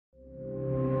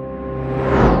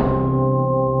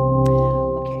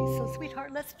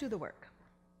let's do the work.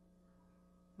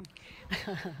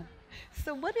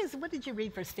 So what did you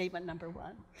read for statement number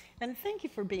 1? And thank you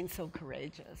for being so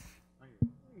courageous.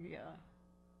 Yeah.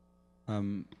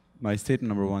 My statement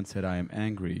number 1 said, I am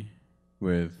angry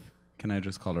with, can I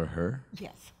just call her her?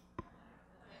 Yes.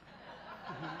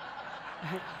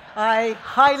 I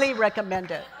highly recommend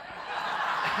it.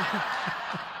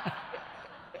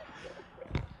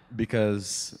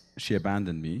 Because she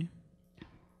abandoned me.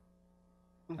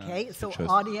 Okay, so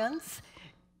audience,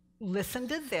 listen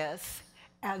to this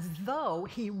as though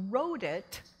he wrote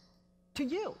it to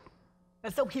you.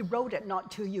 As though he wrote it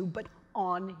not to you, but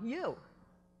on you.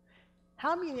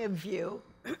 How many of you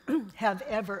have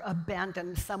ever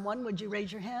abandoned someone? Would you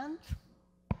raise your hands?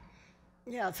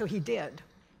 Yeah, so he did.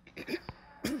 Okay.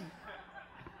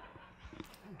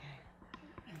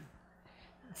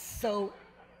 So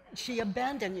she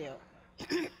abandoned you.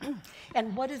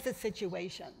 And what is the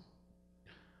situation?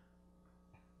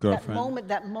 Girlfriend.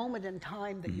 That moment in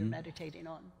time that you're meditating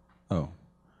on. Oh.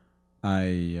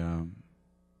 I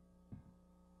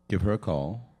give her a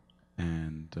call,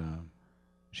 and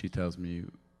she tells me,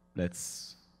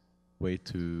 let's wait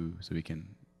so we can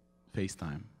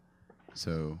FaceTime.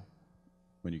 So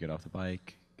when you get off the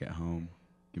bike, get home,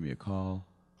 give me a call,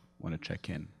 want to check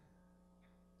in.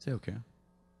 Say, okay.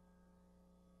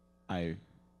 I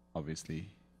obviously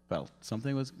felt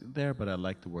something was there, but I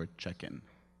like the word check-in.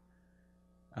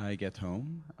 I get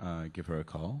home, give her a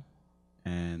call,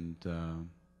 and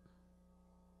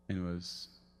it was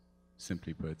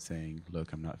simply put saying,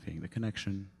 look, I'm not feeling the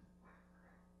connection.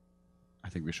 I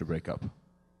think we should break up.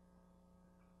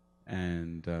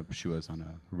 And she was on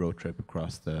a road trip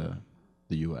across the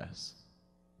US.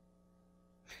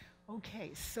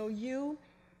 Okay, so you're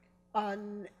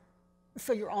on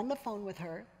the phone with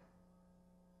her,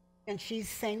 and she's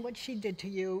saying what she did to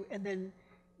you, and then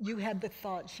you had the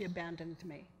thought, she abandoned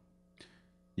me.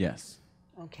 Yes.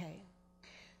 Okay.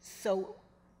 So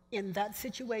in that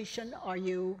situation,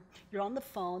 you're on the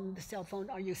phone, the cell phone,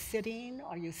 are you sitting?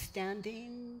 Are you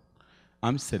standing?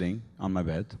 I'm sitting on my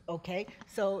bed. Okay,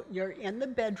 so you're in the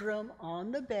bedroom,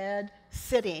 on the bed,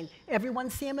 sitting.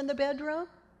 Everyone see him in the bedroom?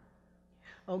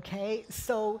 Okay,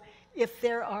 so if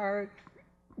there are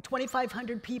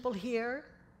 2,500 people here,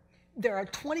 there are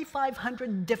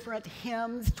 2,500 different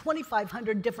hymns,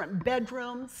 2,500 different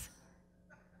bedrooms.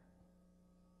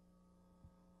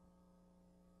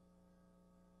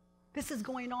 This is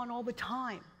going on all the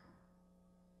time.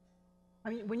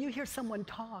 I mean, when you hear someone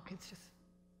talk, it's just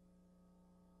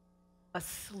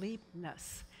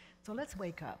asleepness. So let's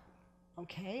wake up,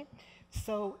 okay?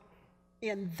 So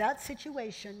in that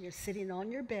situation, you're sitting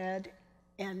on your bed,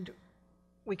 and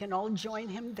we can all join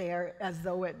him there as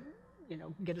though it,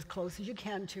 get as close as you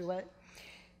can to it.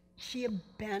 She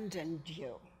abandoned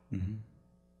you. Mm-hmm.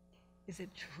 Is it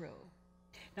true?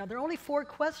 Now, there are only 4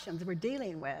 questions we're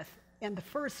dealing with, and the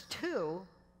first 2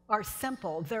 are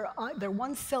simple. They're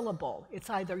one syllable. It's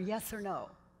either yes or no.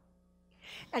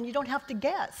 And you don't have to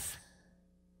guess.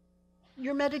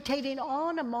 You're meditating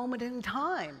on a moment in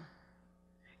time,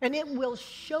 and it will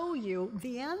show you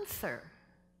the answer.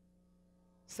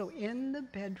 So in the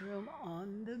bedroom,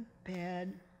 on the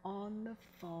bed, on the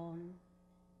phone,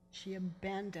 she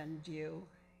abandoned you.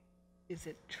 Is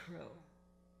it true?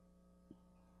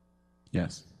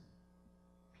 Yes.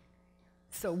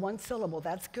 So one syllable,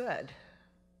 that's good.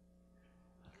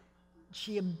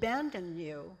 She abandoned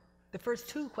you. The first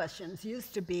 2 questions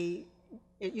used to be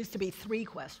 3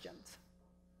 questions.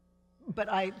 But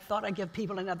I thought I'd give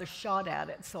people another shot at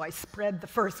it, so I spread the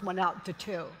first one out to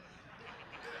 2.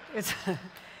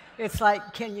 It's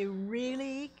like, can you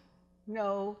really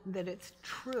know that it's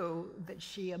true that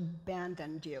she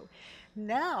abandoned you?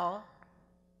 Now,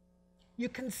 you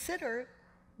consider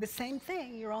the same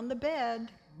thing. You're on the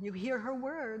bed, you hear her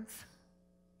words.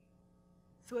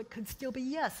 So it could still be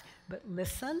yes, but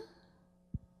listen,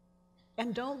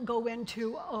 and don't go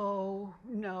into, oh,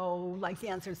 no, like the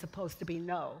answer is supposed to be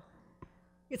no.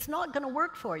 It's not going to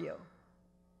work for you.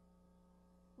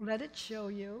 Let it show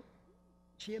you.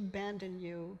 She abandoned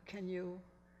you. Can you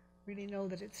really know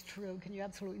that it's true? Can you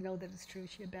absolutely know that it's true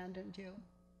she abandoned you?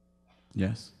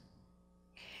 Yes.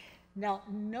 Now,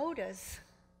 notice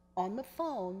on the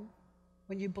phone,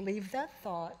 when you believe that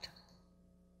thought,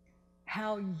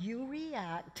 how you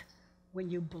react when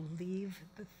you believe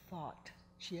the thought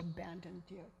she abandoned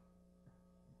you.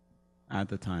 At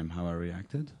the time, how I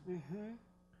reacted? Mm-hmm.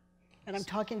 And I'm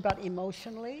talking about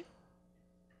emotionally.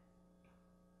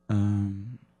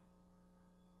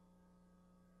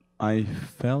 I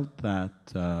felt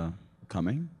that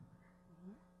coming.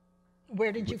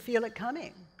 Where did you feel it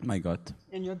coming? My gut.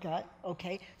 In your gut,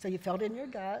 okay. So you felt it in your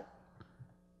gut.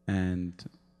 And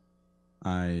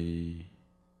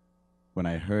when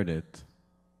I heard it,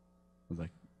 I was like,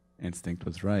 instinct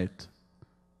was right.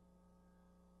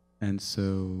 And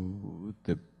so,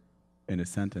 in a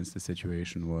sentence, the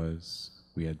situation was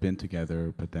we had been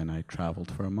together, but then I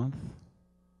traveled for a month.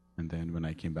 And then when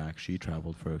I came back, she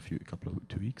traveled for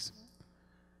 2 weeks.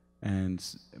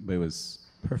 But it was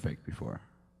perfect before.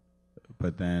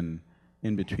 But then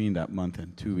in between that month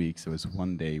and 2 weeks, there was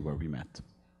one day where we met.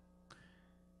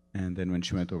 And then when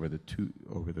she went over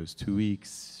those 2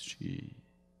 weeks, she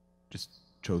just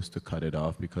chose to cut it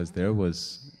off because there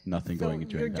was nothing going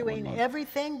during that 1 month. You're doing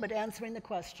everything but answering the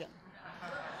question.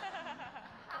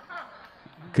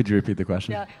 Could you repeat the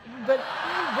question? Yeah, but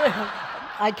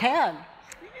I can.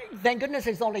 Thank goodness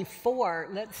there's only 4.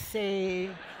 Let's see.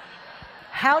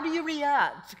 How do you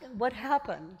react? What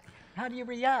happened? How do you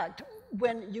react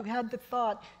when you had the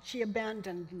thought, she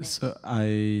abandoned me? So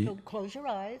close your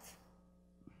eyes.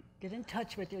 Get in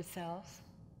touch with yourself.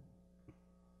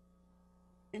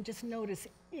 And just notice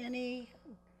any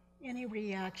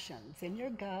reactions in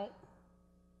your gut.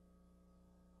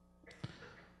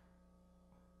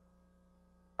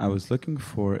 I was looking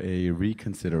for a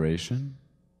reconsideration.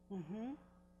 Mm-hmm.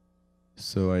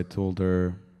 So I told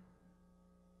her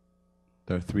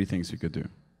there are 3 things we could do.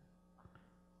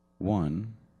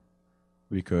 1,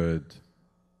 we could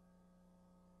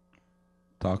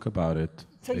talk about it.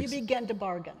 So you began to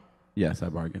bargain. Yes, I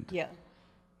bargained. Yeah.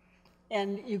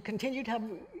 And you continue to have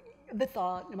the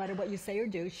thought, no matter what you say or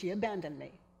do, she abandoned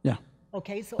me. Yeah.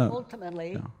 Okay, so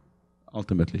ultimately... Yeah.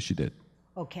 Ultimately, she did.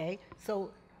 Okay, so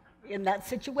in that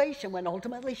situation, when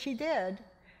ultimately she did,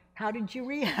 how did you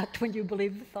react when you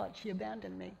believed the thought she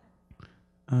abandoned me?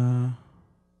 I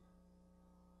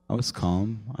was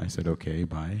calm. I said, okay,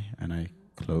 bye. And I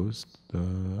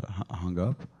hung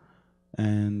up.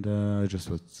 And I just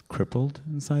was crippled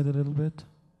inside a little bit.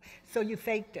 So you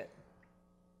faked it?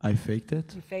 I faked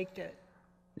it? You faked it?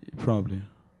 Probably.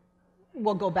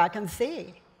 We'll go back and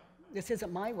see. This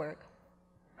isn't my work.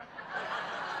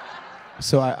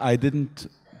 So I didn't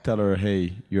tell her,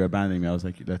 hey, you're abandoning me. I was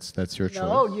like, that's your choice.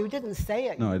 No, you didn't say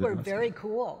it. No, you were very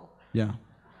cool. Yeah.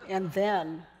 And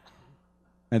then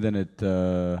it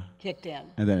kicked in.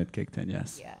 And then it kicked in,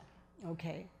 yes. Yeah.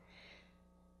 Okay.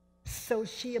 So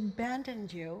she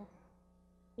abandoned you.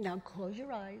 Now close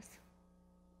your eyes.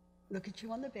 Look at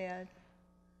you on the bed.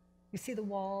 You see the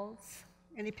walls?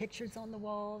 Any pictures on the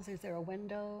walls? Is there a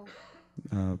window?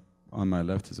 On my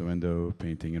left is a window,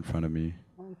 painting in front of me.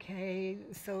 Okay,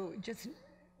 so just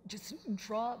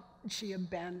drop, she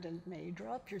abandoned me.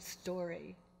 Drop your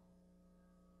story.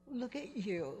 Look at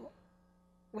you.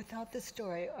 Without the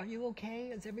story, are you okay?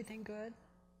 Is everything good?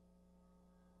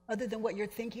 Other than what you're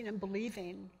thinking and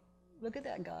believing, look at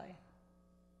that guy.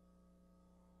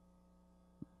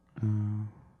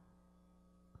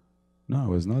 No, I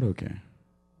was not okay.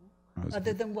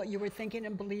 Other than what you were thinking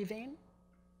and believing?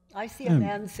 I see a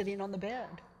man sitting on the bed.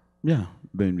 Yeah,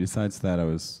 but besides that,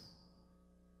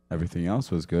 everything else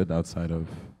was good outside of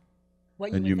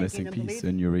what a new missing piece,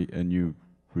 a new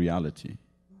reality.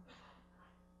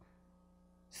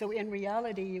 So in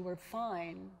reality, you were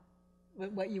fine.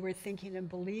 What you were thinking and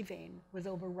believing was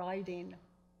overriding.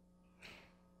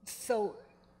 So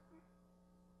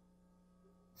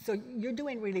you're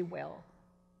doing really well,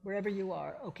 wherever you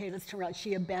are. Okay, let's turn around.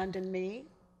 She abandoned me.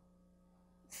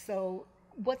 So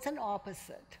what's an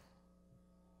opposite?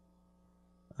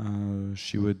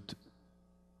 She would...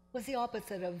 What's the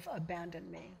opposite of abandon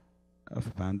me? Of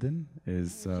abandon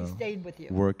is... she stayed with you.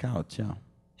 Work out, yeah.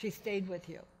 She stayed with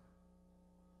you.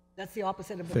 That's the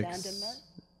opposite of abandonment?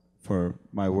 For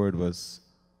my word was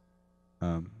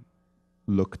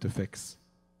look to fix.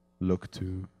 Look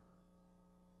to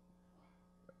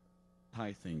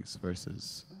tie things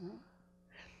versus...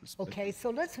 Okay, so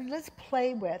let's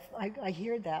play with, I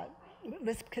hear that,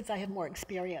 because I have more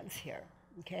experience here,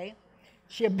 okay?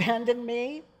 She abandoned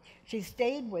me, she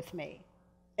stayed with me.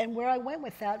 And where I went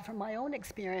with that from my own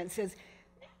experience is,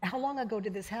 how long ago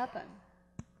did this happen?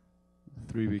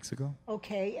 3 weeks ago.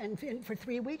 Okay, and for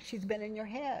 3 weeks she's been in your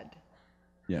head.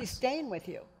 Yes. She's staying with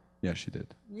you. Yeah, she did.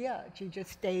 Yeah, she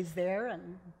just stays there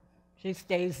and she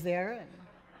stays there and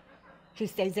she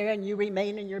stays there and you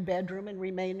remain in your bedroom and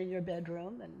remain in your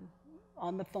bedroom and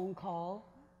on the phone call.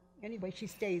 Anyway, she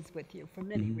stays with you for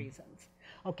many reasons.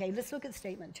 Okay, let's look at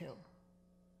statement 2.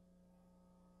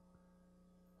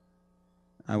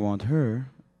 I want her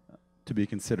to be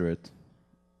considerate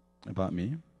about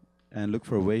me and look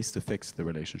for ways to fix the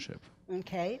relationship.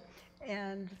 Okay,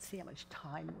 and let's see how much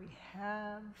time we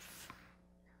have.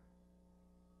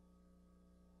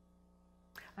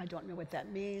 I don't know what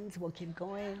that means. We'll keep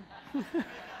going.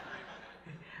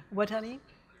 What, honey?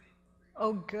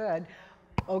 Oh, good.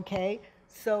 Okay.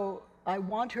 So I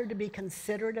want her to be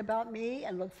considerate about me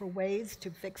and look for ways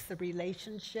to fix the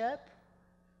relationship.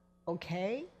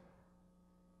 Okay.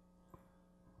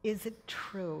 Is it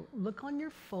true? Look on your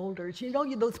folders. You know,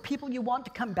 those people you want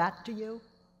to come back to you?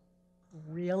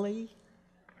 Really?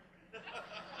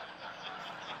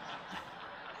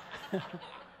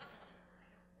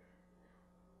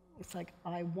 It's like,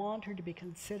 I want her to be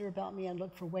considerate about me and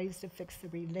look for ways to fix the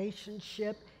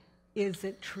relationship. Is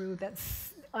it true?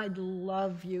 I'd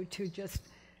love you to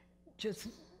just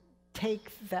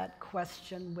take that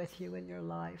question with you in your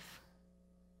life.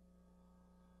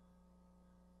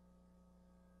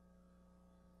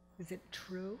 Is it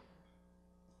true?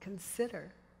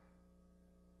 Consider.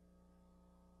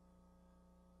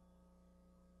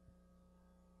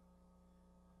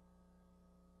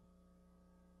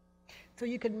 So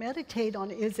you could meditate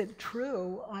on, is it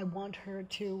true? I want her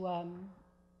to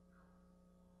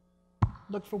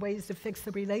look for ways to fix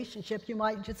the relationship. You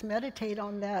might just meditate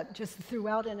on that just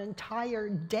throughout an entire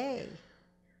day.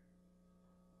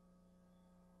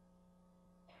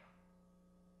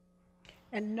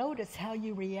 And notice how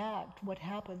you react, what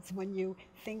happens when you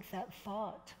think that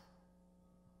thought.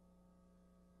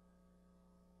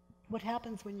 What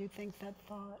happens when you think that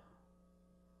thought?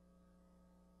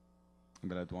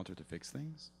 But I'd want her to fix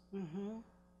things? Mm-hmm.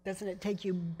 Doesn't it take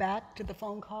you back to the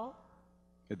phone call?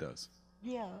 It does.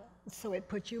 Yeah, so it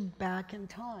puts you back in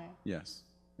time. Yes,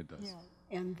 it does.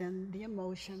 Yeah, and then the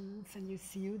emotions, and you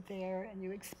see you there, and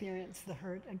you experience the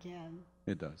hurt again.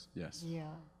 It does, yes. Yeah.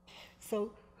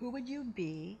 So who would you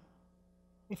be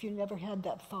if you never had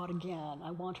that thought again?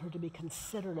 I want her to be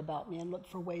considerate about me and look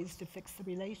for ways to fix the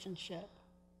relationship.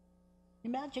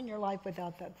 Imagine your life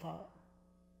without that thought.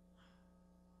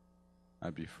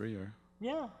 I'd be freer.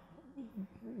 Yeah,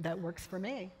 that works for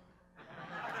me.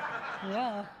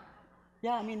 Yeah.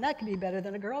 Yeah, I mean, that could be better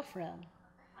than a girlfriend.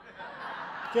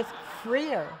 Just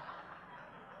freer.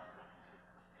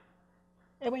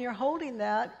 And when you're holding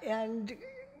that and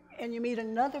you meet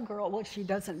another girl, well, she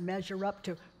doesn't measure up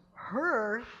to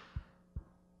her,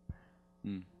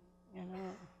 you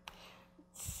know.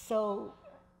 So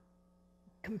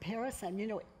comparison, you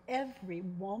know, every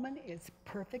woman is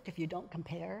perfect if you don't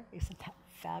compare. Isn't that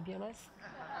fabulous?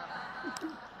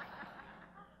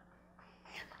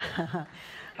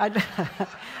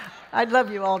 I'd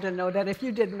love you all to know that if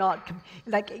you did not,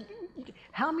 like,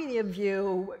 how many of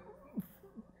you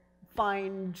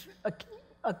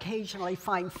occasionally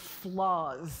find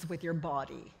flaws with your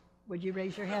body? Would you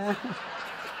raise your hand?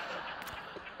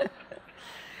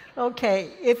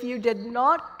 Okay, if you did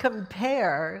not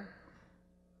compare,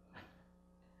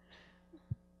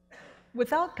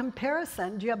 without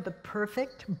comparison, do you have the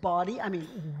perfect body? I mean,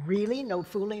 really, no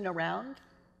fooling around?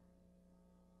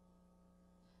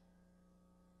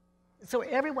 So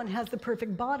everyone has the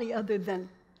perfect body other than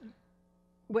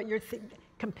what you're thinking,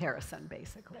 comparison,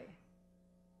 basically.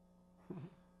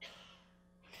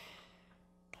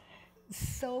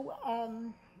 So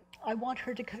I want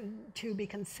her to be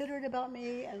considerate about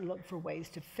me and look for ways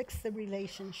to fix the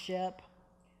relationship.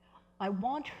 I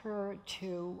want her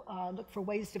to look for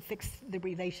ways to fix the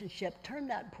relationship. Turn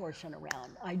that portion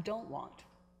around. I don't want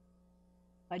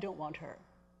her.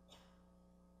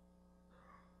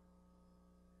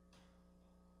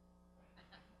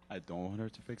 I don't want her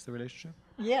to fix the relationship?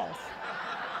 Yes.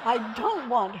 I don't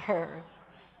want her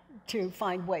to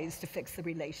find ways to fix the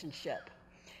relationship.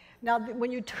 Now,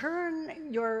 when you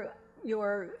turn your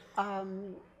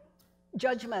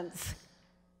judgments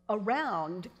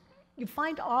around, you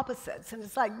find opposites, and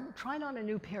it's like trying on a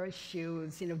new pair of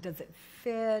shoes. You know, does it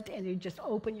fit? And you just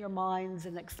open your minds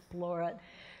and explore it.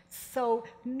 So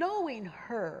knowing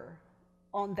her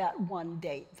on that one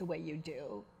date the way you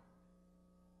do,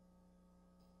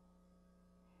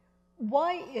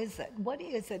 why is it? What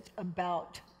is it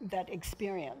about that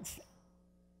experience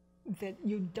that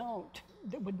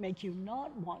would make you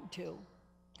not want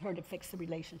her to fix the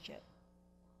relationship?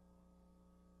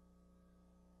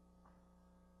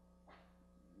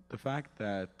 The fact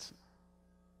that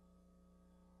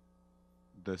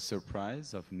the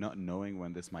surprise of not knowing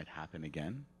when this might happen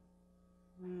again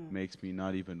makes me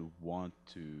not even want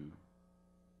to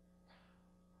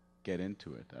get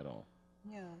into it at all.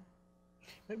 Yeah.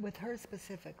 But with her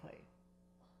specifically,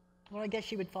 well, I guess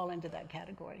she would fall into that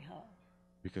category, huh?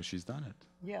 Because she's done it.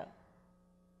 Yeah.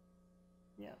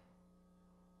 Yeah.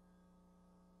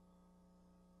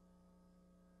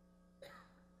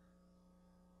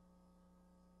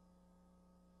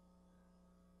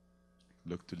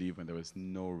 Looked to leave when there was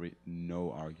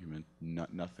no argument,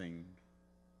 nothing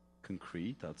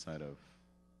concrete outside of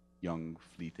young,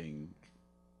 fleeting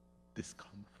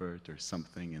discomfort or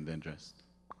something, and then just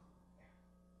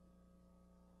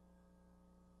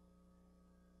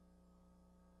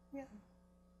Yeah.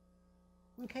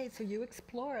 Okay, so you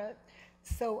explore it.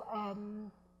 So,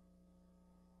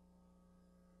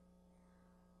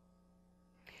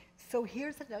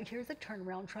 here's a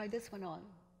turnaround. Try this one on.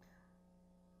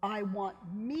 I want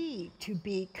me to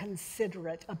be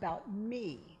considerate about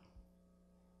me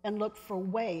and look for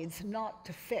ways not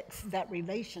to fix that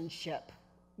relationship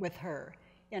with her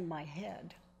in my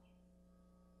head.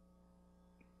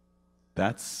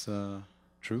 that's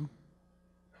true.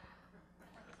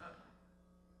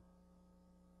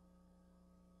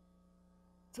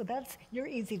 So you're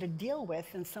easy to deal with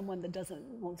than someone that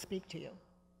won't speak to you.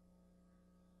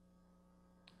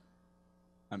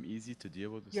 I'm easy to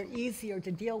deal with. You're easier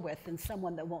to deal with than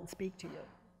someone that won't speak to you.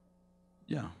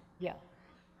 Yeah. Yeah.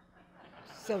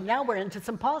 So now we're into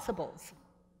some possibles.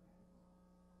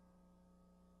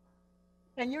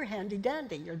 And you're handy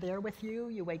dandy. You're there with you,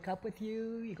 you wake up with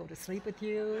you, you go to sleep with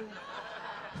you,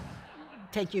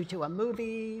 take you to a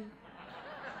movie,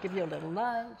 give you a little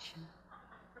lunch.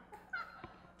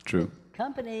 True.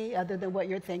 Company other than what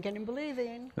you're thinking and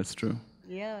believing. That's true.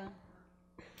 Yeah.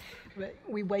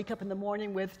 We wake up in the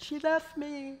morning with, she left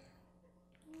me.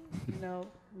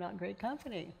 Not great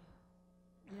company.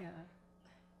 Yeah.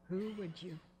 Who would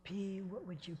you be? What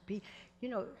would you be?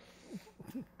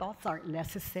 Thoughts aren't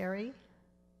necessary.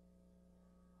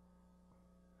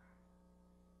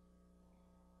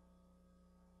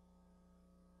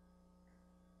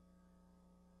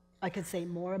 I could say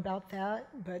more about that,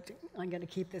 but I'm going to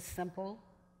keep this simple.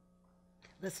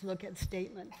 Let's look at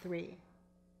statement 3.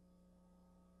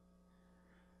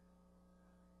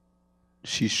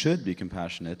 She should be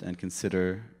compassionate and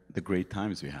consider the great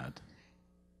times we had.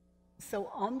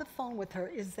 So on the phone with her,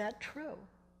 is that true?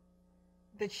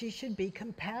 That she should be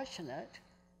compassionate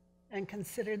and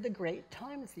consider the great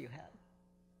times you had?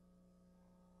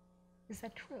 Is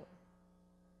that true?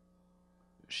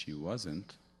 She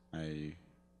wasn't.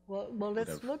 Well,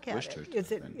 let's look at wished her it. to have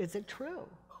been. Is it true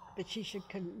that she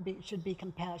should be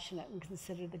compassionate and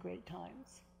consider the great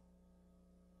times?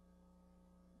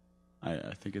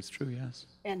 I think it's true, yes.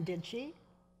 And did she?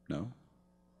 No.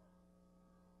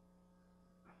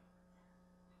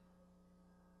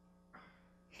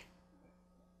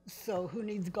 So who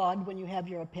needs God when you have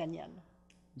your opinion?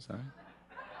 I'm sorry?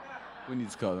 Who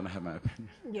needs God and I have my opinion?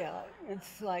 Yeah,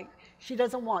 it's like she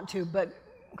doesn't want to, but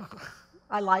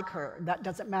I like her. That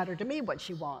doesn't matter to me what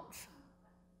she wants.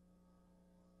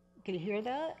 Can you hear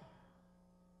that?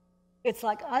 It's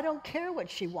like, I don't care what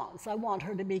she wants. I want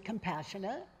her to be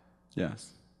compassionate.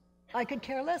 Yes. I could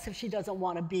care less if she doesn't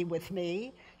want to be with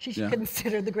me. She should Yeah.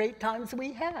 consider the great times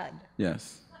we had.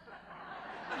 Yes.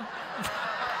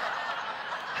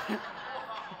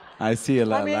 I see a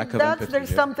lack of empathy There's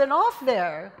here. something off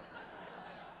there.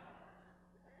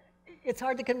 It's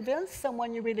hard to convince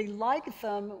someone you really like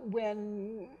them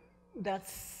when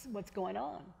that's what's going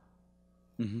on.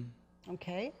 Mm-hmm.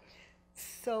 Okay?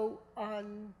 So,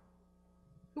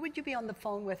 who would you be on the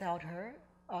phone without her,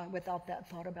 without that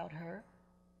thought about her?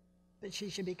 That she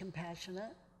should be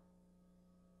compassionate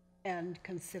and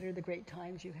consider the great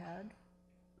times you had?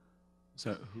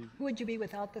 So Who would you be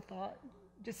without the thought?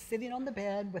 Just sitting on the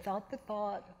bed without the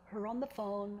thought, her on the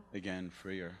phone. again,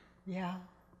 freer. Yeah.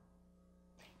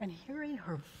 And hearing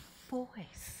her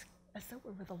voice as though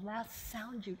it were the last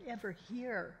sound you'd ever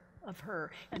hear of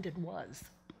her, and it was.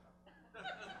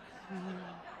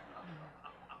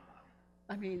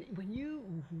 I mean, when you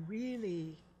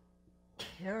really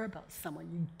care about someone,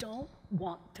 you don't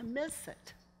want to miss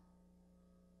it.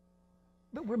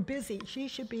 But we're busy. She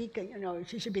should be,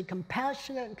 she should be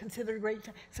compassionate and consider great.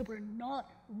 So we're not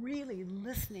really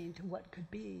listening to what could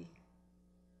be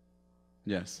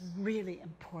Yes. really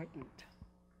important.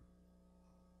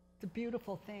 It's a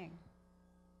beautiful thing.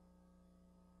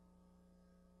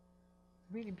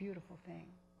 Really beautiful thing.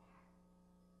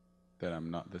 That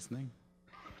I'm not listening.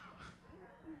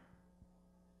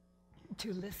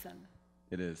 To listen.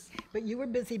 It is. But you were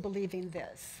busy believing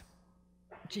this.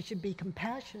 She should be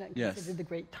compassionate and Yes. consider the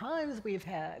great times we've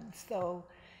had. So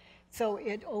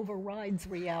it overrides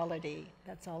reality.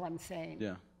 That's all I'm saying.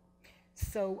 Yeah.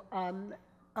 So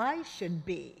I should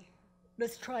be.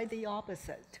 Let's try the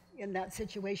opposite. In that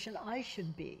situation, I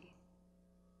should be.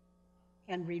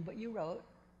 And read what you wrote.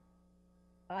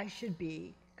 I should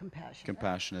be compassionate.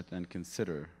 Compassionate and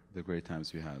consider the great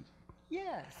times we had.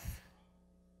 Yes.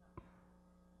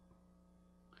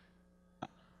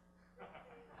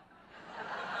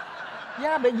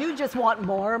 Yeah, but you just want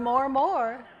more, more,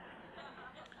 more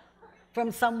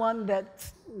from someone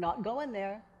that's not going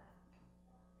there.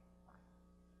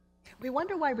 We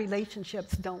wonder why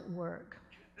relationships don't work.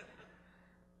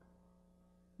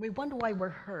 We wonder why we're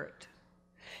hurt.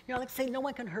 You know, like say, no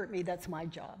one can hurt me, that's my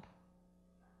job.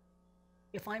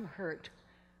 If I'm hurt,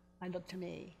 I look to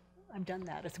me. I've done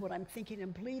that. It's what I'm thinking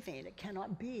and believing. It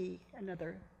cannot be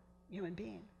another human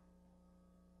being.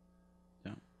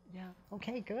 Yeah. Yeah,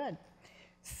 okay, good.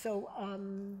 So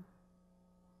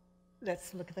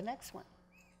let's look at the next one.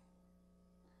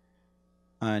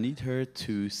 I need her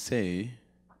to say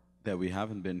that we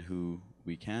haven't been who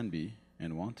we can be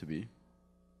and want to be,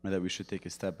 and that we should take a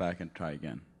step back and try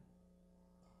again.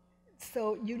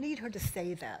 So you need her to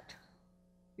say that.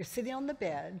 You're sitting on the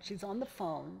bed, she's on the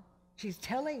phone, she's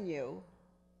telling you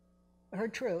her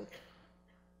truth.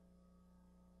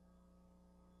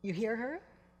 You hear her?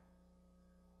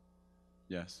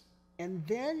 Yes. And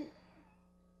then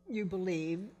you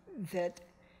believe that,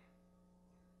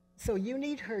 so you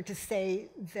need her to say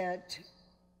that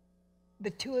the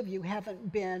two of you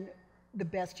haven't been the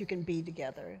best you can be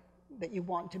together, that you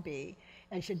want to be,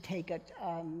 and should take a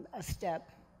step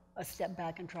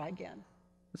back and try again.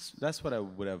 That's what I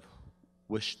would have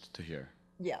wished to hear.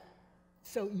 Yeah.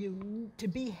 So to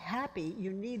be happy,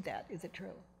 you need that. Is it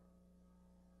true?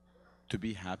 To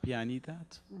be happy, I need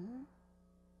that? Mm-hmm.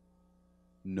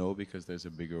 No, because there's a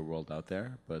bigger world out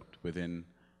there, but within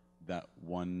that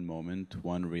one moment,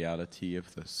 one reality,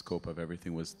 if the scope of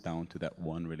everything was down to that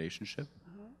one relationship,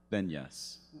 then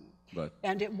yes. But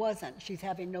and it wasn't. She's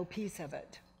having no piece of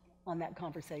it on that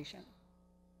conversation.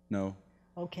 no.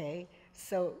 Okay.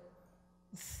 So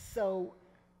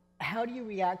how do you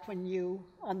react when you,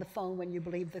 on the phone, when you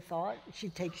believe the thought?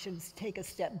 Should take a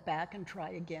step back and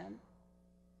try again,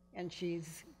 and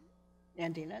she's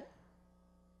ending it?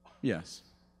 Yes.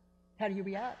 How do you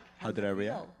react? How did I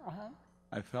react? Uh-huh.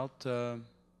 I felt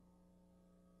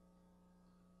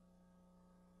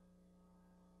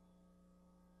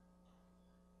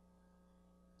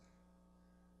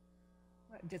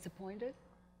Disappointed?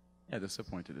 yeah,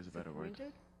 disappointed is a better word.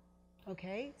 Disappointed?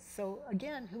 Okay, so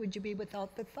again, who would you be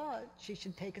without the thought? She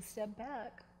should take a step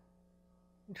back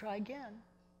and try again.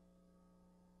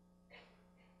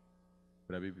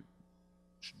 Would I be?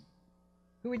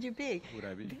 Who would you be? Would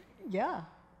I be? Yeah.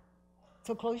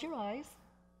 So close your eyes.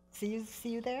 See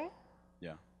you there?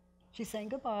 Yeah. She's saying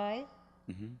goodbye.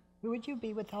 Mm-hmm. Who would you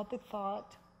be without the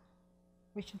thought?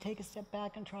 We should take a step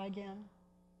back and try again.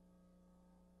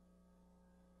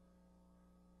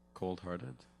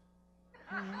 Cold-hearted.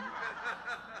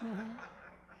 Mm-hmm.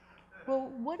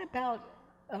 Well, what about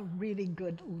a really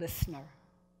good listener?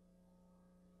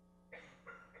 I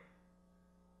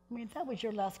mean, that was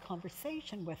your last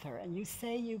conversation with her, and you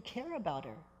say you care about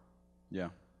her. Yeah.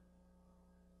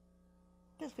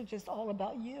 This was just all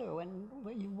about you and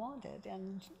what you wanted,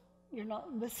 and you're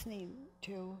not listening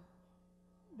to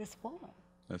this woman.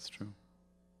 That's true.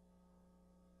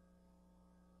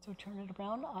 So turn it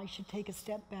around. I should take a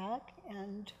step back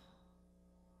and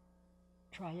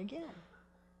try again.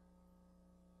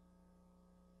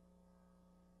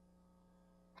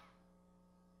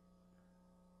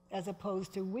 As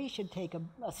opposed to we should take a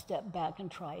step back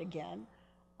and try again.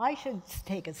 I should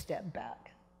take a step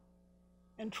back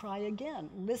and try again,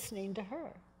 listening to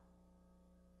her.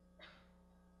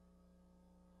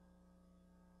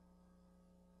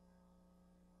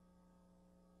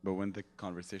 But when the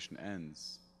conversation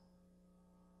ends,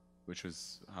 which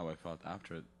was how I felt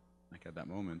after it, like at that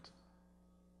moment,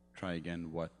 try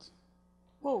again what?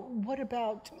 Well, what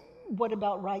about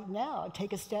right now?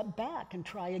 Take a step back and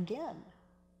try again.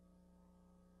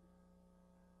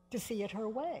 To see it her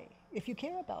way, if you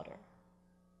care about her.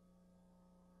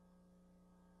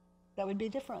 That would be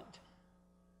different.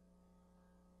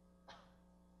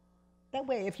 That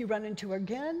way, if you run into her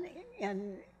again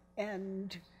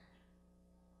and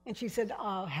she said,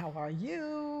 how are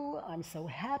you? I'm so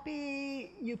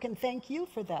happy. You can thank you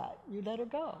for that. You let her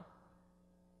go.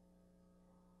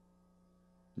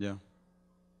 Yeah.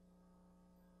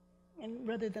 And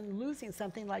rather than losing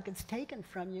something like it's taken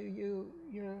from you,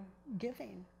 you're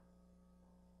giving.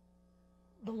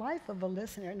 The life of a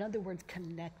listener, in other words,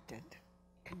 connected.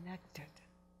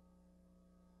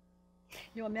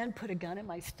 You know, a man put a gun in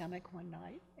my stomach one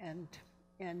night, and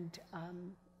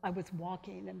I was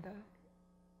walking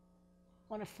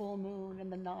on a full moon in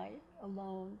the night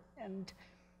alone, and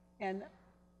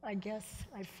I guess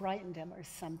I frightened him or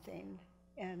something,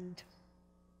 and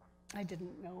I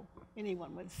didn't know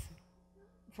anyone was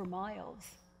for miles.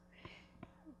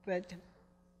 But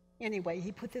anyway,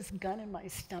 he put this gun in my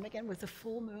stomach, and it was a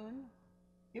full moon.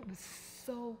 It was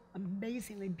so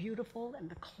amazingly beautiful, and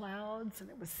the clouds, and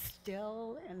it was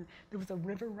still, and there was a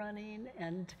river running,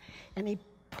 and he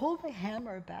pulled the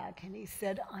hammer back and he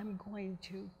said, "I'm going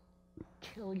to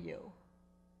kill you."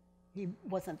 He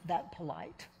wasn't that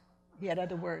polite. He had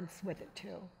other words with it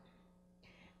too.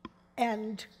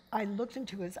 And I looked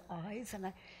into his eyes,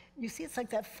 and you see, it's like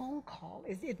that phone call.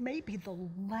 It may be the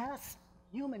last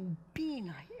human being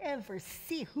I ever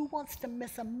see. Who wants to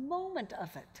miss a moment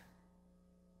of it?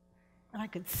 And I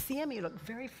could see him. He looked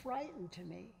very frightened to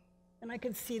me. And I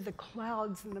could see the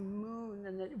clouds and the moon,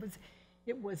 and it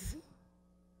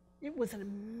was an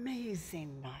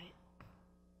amazing night.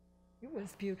 It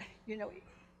was beautiful. You know,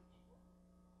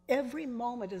 every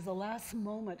moment is the last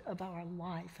moment of our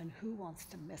life, and who wants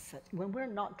to miss it? When we're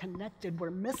not connected,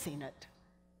 we're missing it.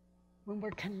 When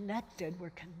we're connected, we're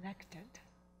connected.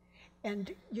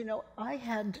 And, you know, I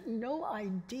had no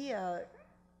idea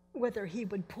whether he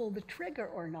would pull the trigger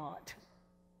or not,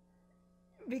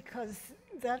 because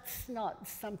that's not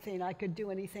something I could do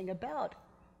anything about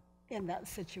in that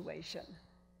situation.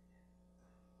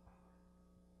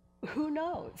 Who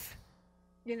knows?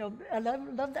 You know, I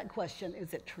love that question,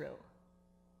 is it true?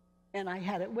 And I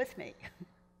had it with me.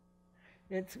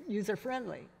 It's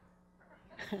user-friendly.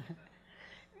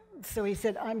 So he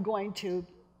said, "I'm going to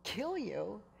kill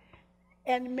you."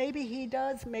 And maybe he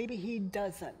does, maybe he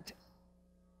doesn't.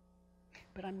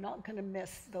 But I'm not going to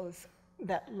miss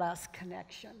that last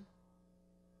connection,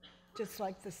 just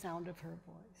like the sound of her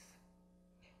voice.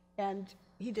 And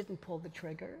he didn't pull the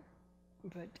trigger,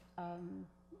 but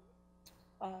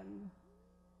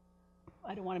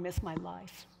I don't want to miss my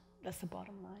life. That's the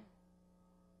bottom line.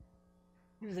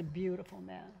 He was a beautiful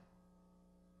man,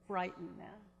 frightened man.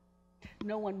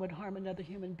 No one would harm another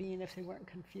human being if they weren't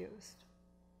confused,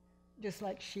 just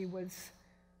like she was.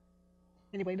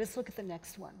 Anyway, let's look at the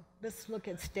next one. Let's look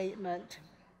at statement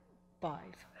 5.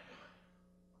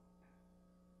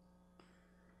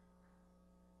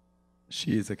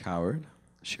 She is a coward.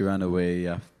 She ran away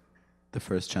the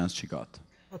first chance she got.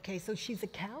 Okay, so she's a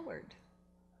coward.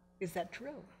 Is that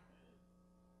true?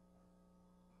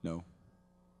 No.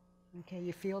 Okay,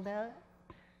 you feel that?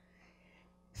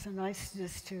 So nice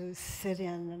just to sit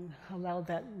in and allow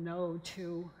that no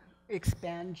to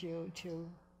expand you, to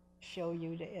show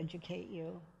you, to educate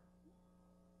you.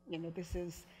 You know, this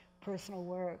is personal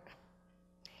work.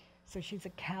 So she's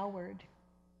a coward.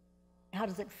 How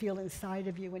does it feel inside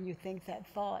of you when you think that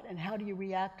thought? And how do you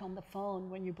react on the phone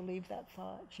when you believe that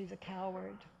thought? She's a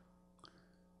coward.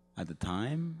 At the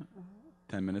time,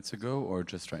 10 minutes ago, or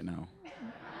just right now?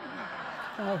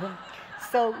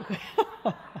 So,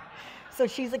 so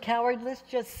she's a coward. Let's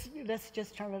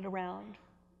just turn it around.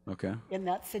 Okay. In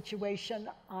that situation,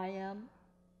 I'm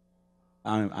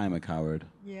a coward.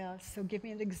 Yeah, so give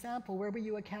me an example. Where were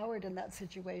you a coward in that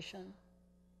situation?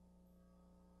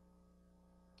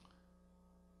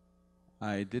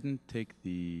 I didn't take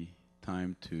the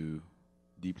time to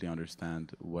deeply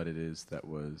understand what it is that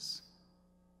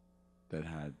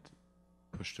had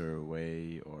pushed her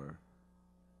away or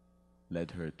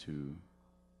led her to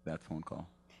that phone call.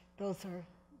 Those are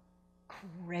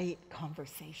great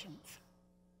conversations.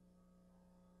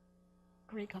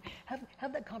 Great.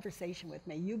 Have that conversation with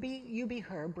me. You be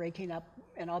her breaking up,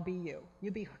 and I'll be you.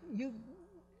 You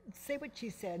say what she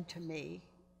said to me,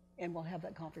 and we'll have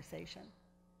that conversation.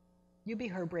 You be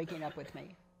her breaking up with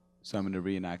me. So I'm going to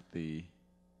reenact the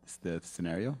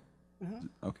scenario? Mm-hmm.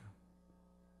 Okay.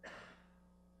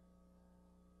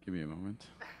 Give me a moment.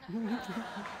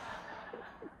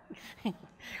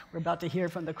 We're about to hear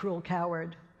from the cruel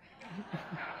coward.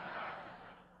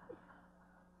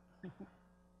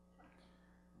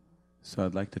 So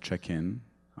I'd like to check in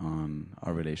on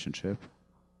our relationship.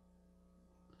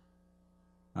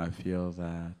 I feel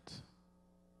that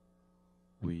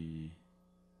we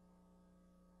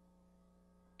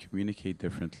communicate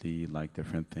differently, like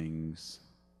different things,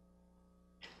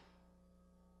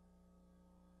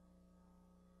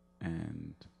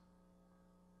 and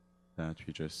that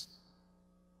we just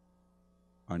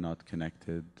are not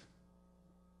connected,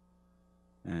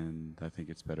 and I think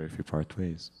it's better if we part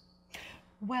ways.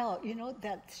 Well, you know,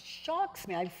 that shocks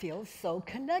me. I feel so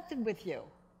connected with you.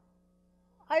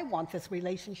 I want this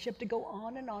relationship to go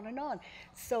on and on and on.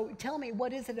 So tell me,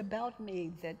 what is it about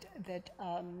me that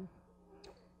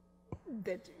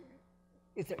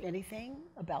is there anything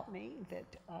about me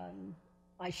that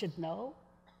I should know?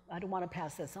 I don't want to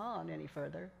pass this on any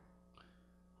further.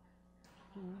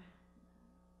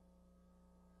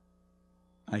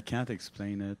 I can't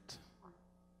explain it.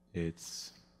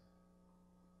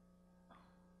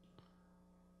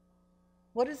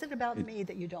 What is it about me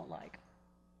that you don't like?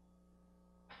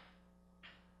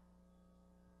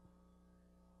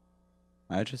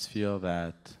 I just feel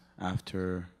that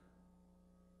after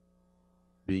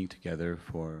being together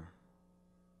for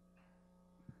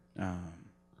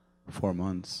 4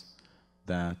 months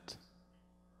that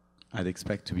I'd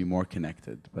expect to be more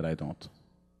connected, but I don't.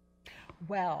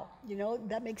 Well, you know,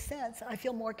 that makes sense. I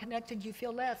feel more connected, you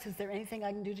feel less. Is there anything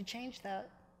I can do to change that?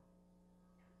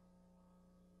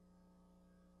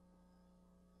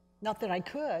 Not that I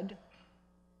could,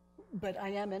 but I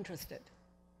am interested.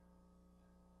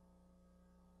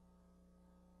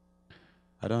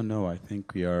 I don't know. I think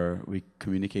we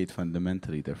communicate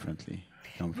fundamentally differently.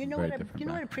 Come from very different You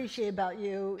know what I appreciate about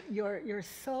you? You're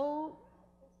so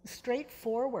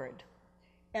straightforward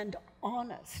and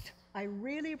honest. I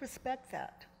really respect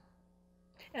that.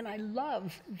 And I love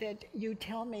that you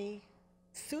tell me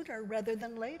sooner rather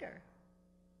than later.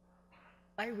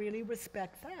 I really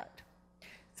respect that.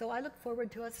 So I look forward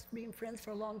to us being friends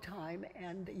for a long time,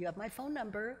 and you have my phone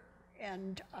number,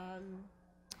 and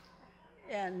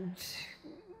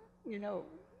you know,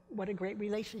 what a great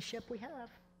relationship we have.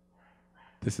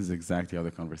 This is exactly how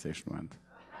the conversation went.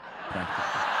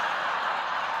 Practically.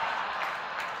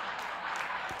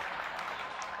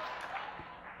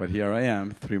 But here I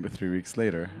am, 3 weeks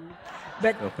later.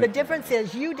 But the difference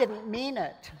is you didn't mean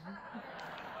it.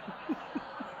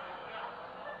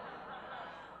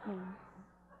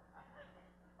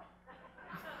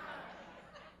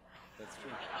 That's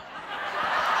true.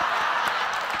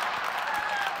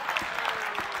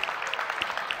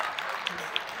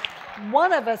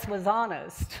 One of us was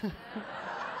honest.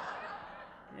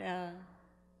 Yeah.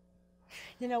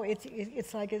 You know,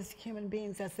 it's like as human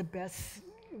beings, that's the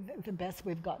best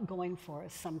we've got going for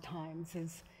us sometimes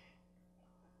is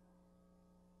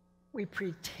we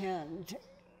pretend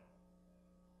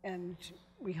and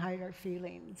we hide our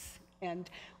feelings. And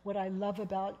what I love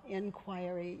about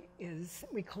inquiry is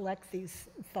we collect these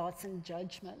thoughts and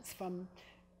judgments from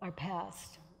our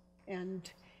past.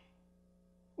 And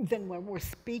then when we're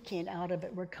speaking out of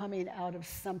it, we're coming out of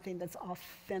something that's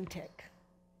authentic.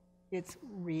 It's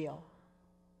real.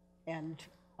 And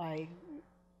I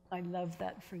love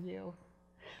that for you.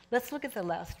 Let's look at the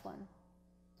last one.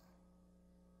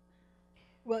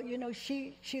 Well, you know,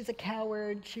 she's a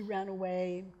coward. She ran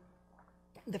away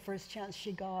the first chance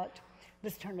she got.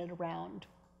 Let's turn it around.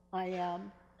 I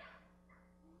am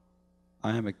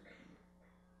a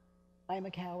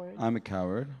coward. I'm a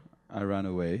coward. I ran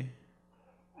away.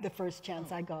 The first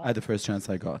chance I got. At the first chance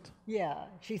I got. Yeah,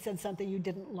 she said something you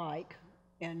didn't like,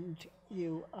 and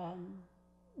you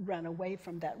ran away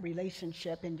from that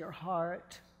relationship in your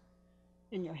heart,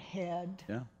 in your head.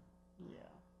 Yeah. Yeah.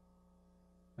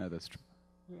 Yeah, that's true.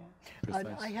 Yeah.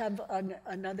 I have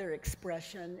another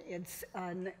expression. It's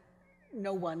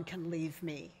no one can leave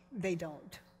me. They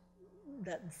don't.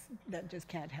 That just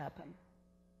can't happen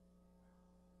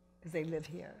because they live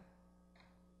here.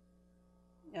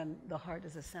 And the heart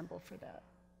is a symbol for that.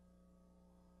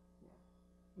 Yeah.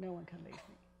 No one can leave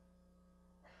me.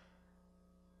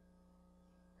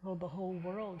 Oh, the whole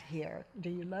world here. Do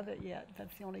you love it yet?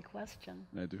 That's the only question.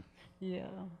 I do. Yeah.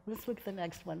 Let's look at the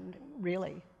next one,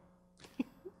 really.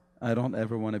 I don't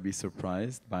ever want to be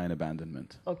surprised by an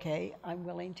abandonment. Okay, I'm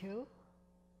willing to.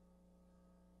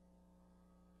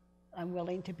 I'm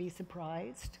willing to be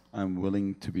surprised. I'm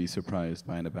willing to be surprised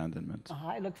by an abandonment.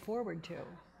 I look forward to.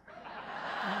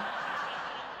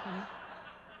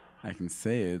 I can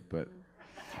say it, but...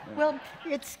 Well,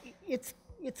 it's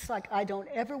like I don't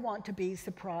ever want to be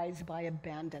surprised by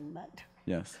abandonment.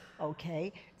 Yes.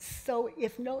 Okay? So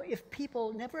if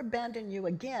people never abandon you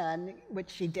again, which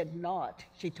she did not,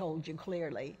 she told you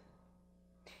clearly,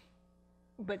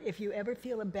 but if you ever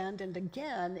feel abandoned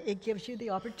again, it gives you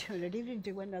the opportunity to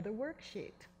do another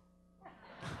worksheet.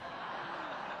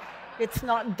 It's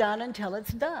not done until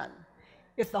it's done.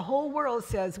 If the whole world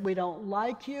says, we don't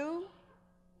like you,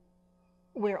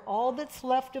 we're all that's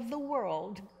left of the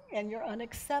world, and you're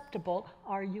unacceptable,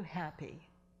 are you happy?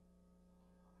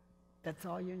 That's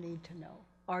all you need to know.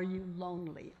 Are you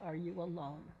lonely? Are you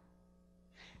alone?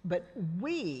 But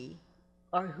we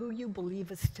are who you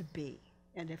believe us to be.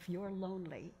 And if you're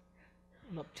lonely,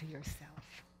 look to yourself.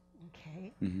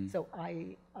 Okay? Mm-hmm. So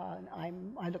I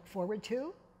look forward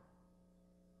to?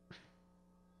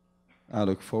 I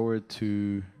look forward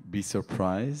to be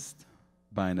surprised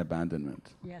by an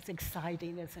abandonment. Yes,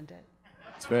 exciting, isn't it?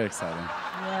 It's very exciting.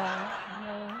 Yeah.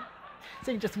 Yeah.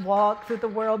 So you just walk through the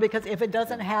world, because if it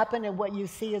doesn't happen and what you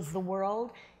see is the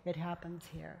world, it happens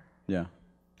here. Yeah.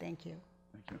 Thank you.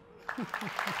 Thank you.